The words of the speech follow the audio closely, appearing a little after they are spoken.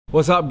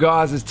What's up,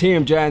 guys? It's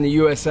TMJ in the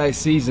USA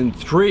Season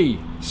 3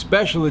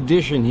 special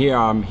edition here.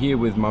 I'm here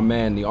with my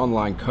man, the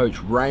online coach,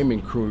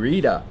 Raymond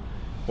Kurita.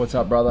 What's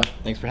up, brother?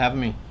 Thanks for having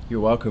me. You're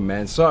welcome,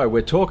 man. So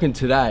we're talking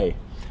today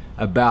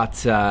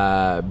about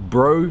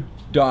bro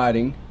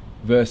dieting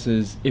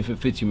versus if it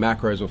fits your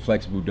macros or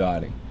flexible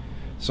dieting.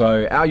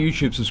 So our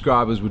YouTube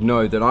subscribers would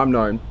know that I'm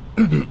known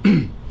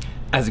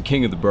as the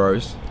king of the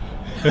bros.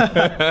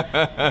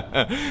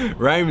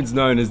 Raymond's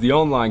known as the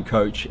online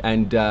coach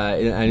and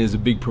is a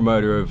big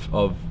promoter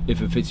of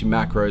if it fits your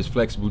macros,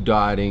 flexible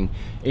dieting,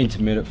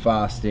 intermittent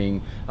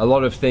fasting, a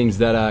lot of things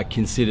that are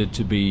considered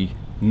to be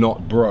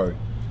not bro,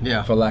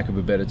 for lack of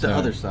a better term. The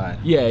other side.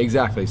 Yeah,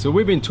 exactly. So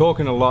we've been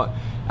talking a lot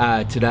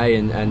today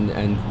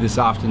and this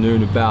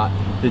afternoon about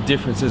the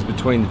differences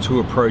between the two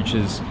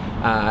approaches,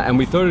 and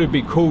we thought it'd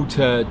be cool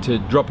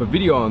to drop a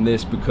video on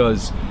this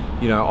because,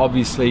 you know,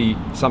 obviously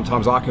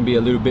sometimes I can be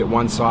a little bit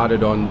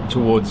one-sided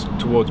towards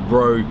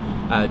bro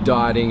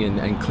dieting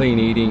and clean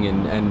eating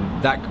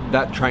and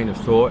that train of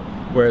thought,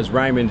 whereas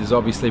Raymond is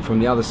obviously from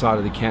the other side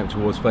of the camp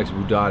towards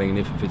flexible dieting and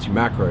if it fits your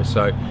macros.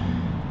 So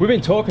we've been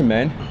talking,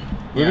 man.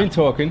 We've been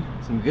talking.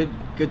 Some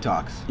good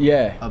talks.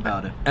 Yeah.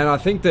 About it. And I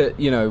think that,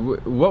 you know,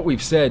 what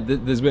we've said,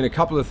 there's been a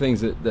couple of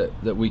things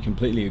that we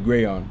completely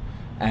agree on.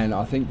 And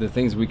I think the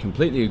things we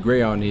completely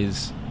agree on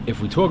is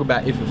if we talk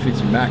about if it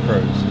fits your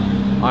macros,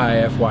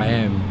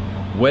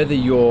 IIFYM, whether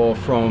you're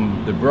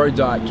from the bro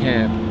diet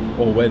camp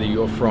or whether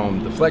you're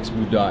from the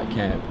flexible diet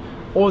camp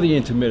or the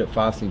intermittent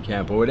fasting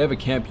camp or whatever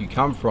camp you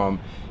come from,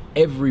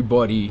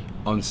 everybody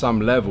on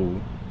some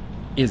level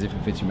is if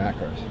it fits your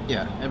macros.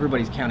 Yeah,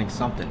 everybody's counting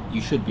something.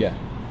 You should be.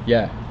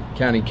 Yeah,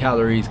 counting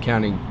calories,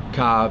 counting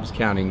carbs,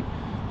 counting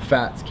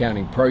fats,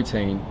 counting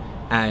protein,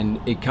 and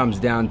it comes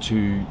down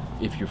to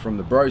if you're from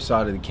the bro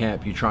side of the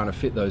camp, you're trying to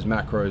fit those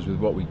macros with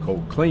what we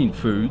call clean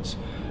foods,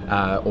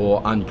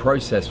 or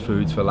unprocessed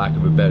foods for lack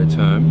of a better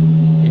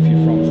term. If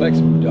you're from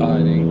flexible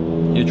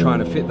dieting, you're trying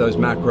to fit those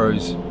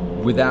macros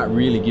without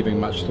really giving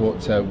much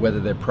thought to whether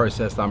they're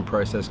processed,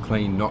 unprocessed,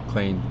 clean, not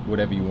clean,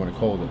 whatever you want to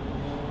call them.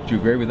 Do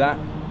you agree with that?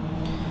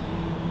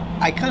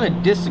 I kind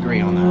of disagree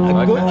on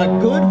that. A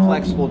good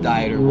flexible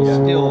dieter will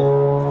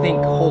still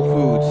think whole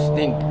foods,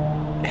 think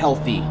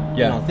healthy,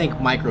 you know, think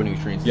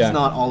micronutrients. It's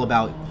not all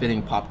about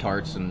fitting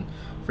Pop-Tarts and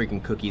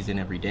freaking cookies in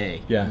every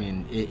day. I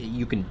mean,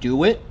 you can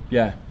do it.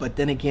 But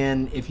then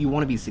again, if you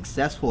want to be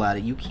successful at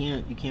it, you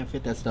can't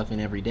fit that stuff in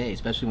every day,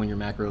 especially when your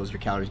macros, your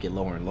calories get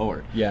lower and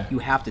lower. You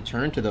have to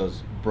turn to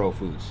those bro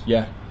foods.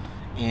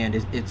 And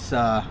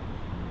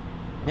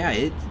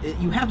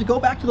you have to go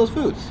back to those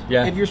foods.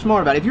 If you're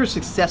smart about it, if you're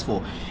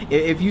successful,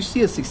 if you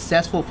see a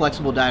successful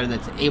flexible dieter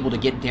that's able to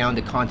get down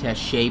to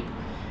contest shape,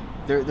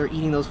 they're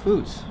eating those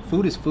foods.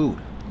 Food is food.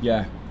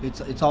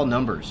 It's all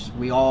numbers.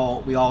 We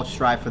all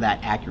strive for that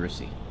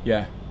accuracy.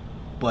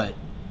 But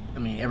I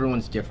mean,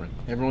 everyone's different.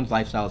 Everyone's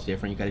lifestyle is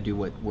different. You got to do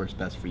what works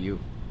best for you.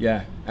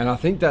 And I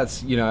think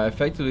that's, you know,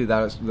 effectively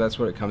that's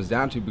what it comes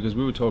down to, because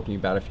we were talking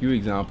about a few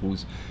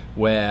examples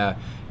where,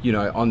 you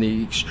know, on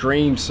the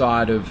extreme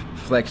side of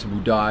flexible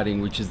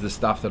dieting, which is the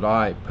stuff that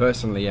I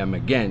personally am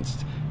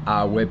against,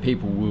 where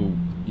people will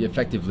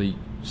effectively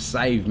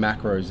save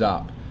macros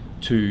up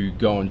to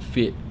go and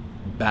fit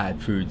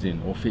bad foods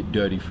in or fit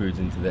dirty foods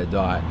into their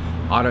diet.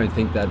 I don't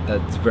think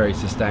that's very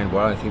sustainable.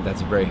 I don't think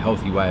that's a very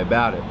healthy way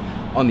about it.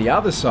 On the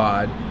other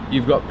side,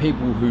 you've got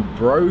people who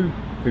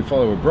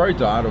follow a bro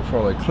diet or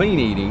follow clean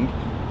eating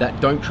that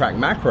don't track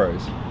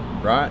macros,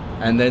 right?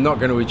 And they're not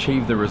going to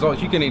achieve the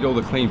results. You can eat all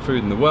the clean food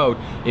in the world.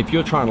 If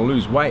you're trying to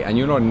lose weight and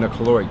you're not in a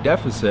caloric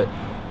deficit,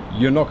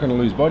 you're not going to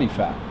lose body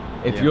fat.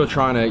 If you're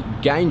trying to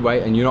gain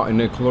weight and you're not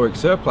in a caloric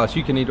surplus,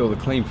 you can eat all the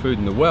clean food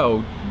in the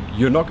world,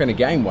 you're not going to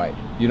gain weight.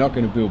 You're not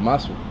going to build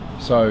muscle.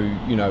 So,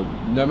 you know,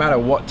 no matter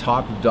what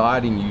type of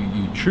dieting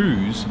you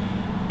choose,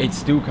 it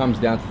still comes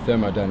down to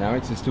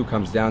thermodynamics. It still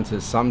comes down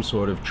to some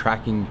sort of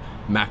tracking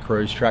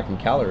macros, tracking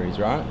calories,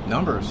 right?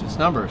 Numbers. It's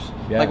numbers.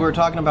 Like we were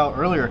talking about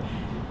earlier,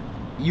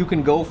 you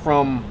can go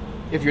from,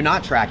 if you're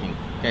not tracking,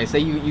 okay, say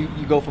you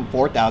go from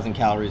 4,000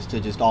 calories to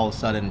just all of a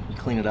sudden you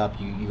clean it up,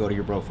 you go to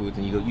your bro foods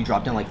and you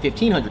drop down like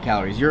 1,500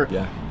 calories. You're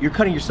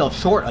cutting yourself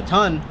short a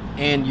ton,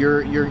 and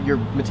your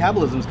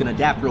metabolism's gonna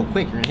adapt real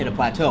quick. You're gonna hit a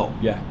plateau.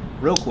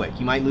 Real quick.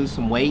 You might lose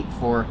some weight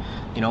for,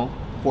 you know,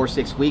 4 or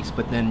 6 weeks,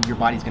 but then your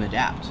body's gonna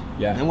adapt.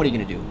 And then what are you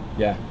gonna do?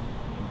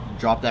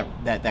 Drop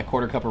that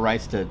quarter cup of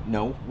rice to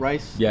no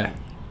rice?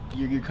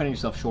 You're cutting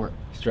yourself short.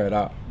 Straight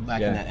up.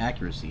 Lacking that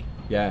accuracy.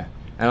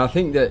 And I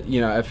think that,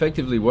 you know,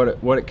 effectively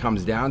what it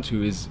comes down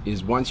to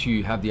is once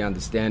you have the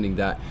understanding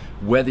that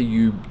whether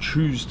you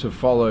choose to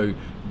follow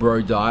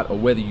bro diet or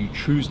whether you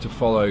choose to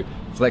follow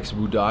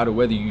flexible diet or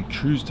whether you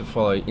choose to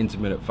follow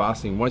intermittent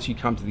fasting, once you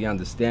come to the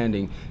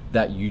understanding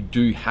that you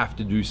do have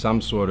to do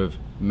some sort of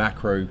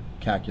macro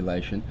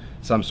calculation,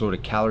 some sort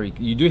of calorie,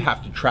 you do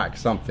have to track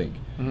something,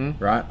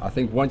 right? I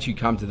think once you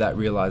come to that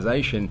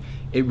realization,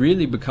 it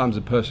really becomes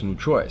a personal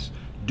choice.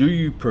 Do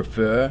you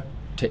prefer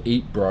to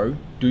eat bro?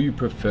 Do you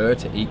prefer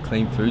to eat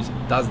clean foods?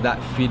 Does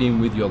that fit in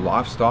with your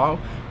lifestyle?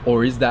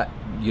 Or is that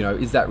you know,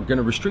 is that going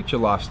to restrict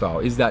your lifestyle?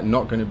 Is that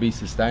not going to be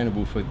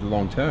sustainable for the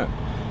long term?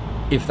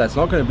 If that's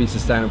not going to be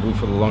sustainable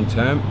for the long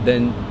term,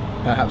 then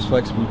perhaps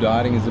flexible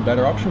dieting is a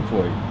better option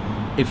for you.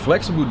 If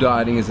flexible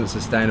dieting isn't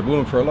sustainable,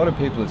 and for a lot of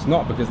people it's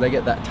not, because they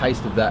get that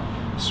taste of that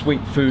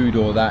sweet food,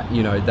 or that,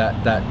 you know,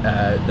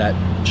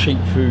 that cheap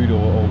food,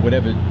 or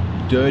whatever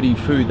dirty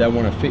food they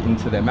want to fit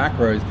into their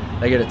macros,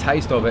 they get a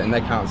taste of it and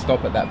they can't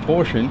stop at that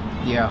portion,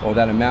 or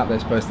that amount they're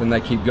supposed to, and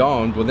they keep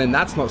going. Well, then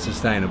that's not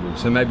sustainable.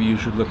 So maybe you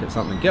should look at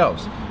something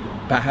else.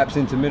 Perhaps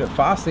intermittent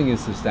fasting is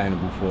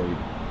sustainable for you.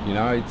 You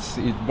know,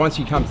 once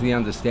you come to the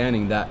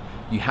understanding that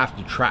you have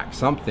to track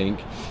something,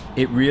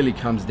 it really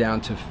comes down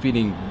to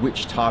fitting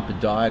which type of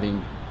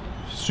dieting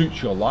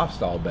suits your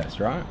lifestyle best,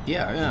 right?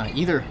 Yeah.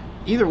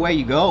 Either way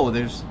you go,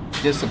 there's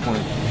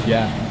discipline.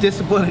 Yeah.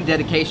 Discipline and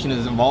dedication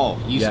is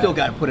involved. You still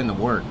got to put in the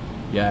work.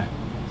 Yeah.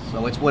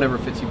 So it's whatever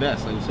fits you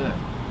best, like you said.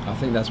 I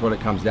think that's what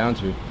it comes down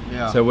to.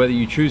 Yeah. So whether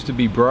you choose to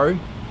be bro,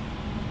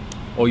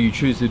 or you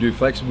choose to do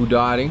flexible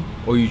dieting,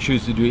 or you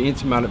choose to do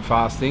intermittent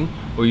fasting,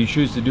 or you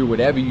choose to do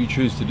whatever you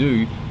choose to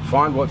do,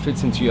 find what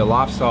fits into your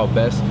lifestyle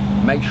best.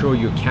 Make sure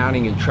you're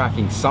counting and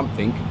tracking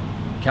something,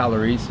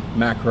 calories,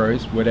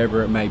 macros,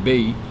 whatever it may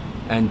be,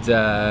 and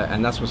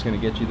that's what's going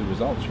to get you the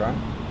results, right?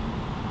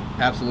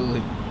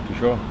 Absolutely. For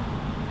sure.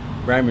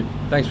 Raymond,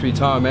 thanks for your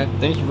time, man.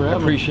 Thank you for having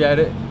me. Appreciate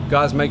it.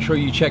 Guys, make sure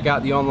you check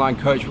out the online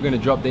coach. We're going to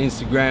drop the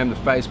Instagram, the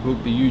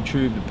Facebook, the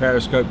YouTube, the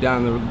Periscope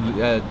down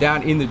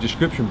in the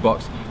description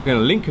box. We're going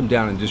to link them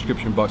down in the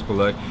description box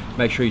below.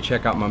 Make sure you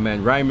check out my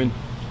man Raymond.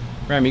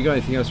 Raymond, you got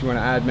anything else you want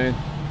to add, man?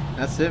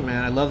 That's it,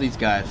 man. I love these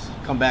guys.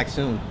 Come back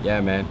soon. Yeah,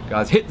 man.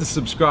 Guys, hit the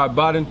subscribe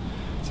button.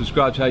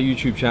 Subscribe to our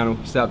YouTube channel.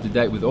 Stay up to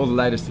date with all the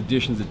latest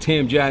editions of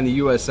TMJ in the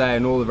USA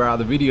and all of our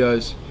other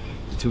videos.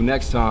 Until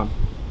next time.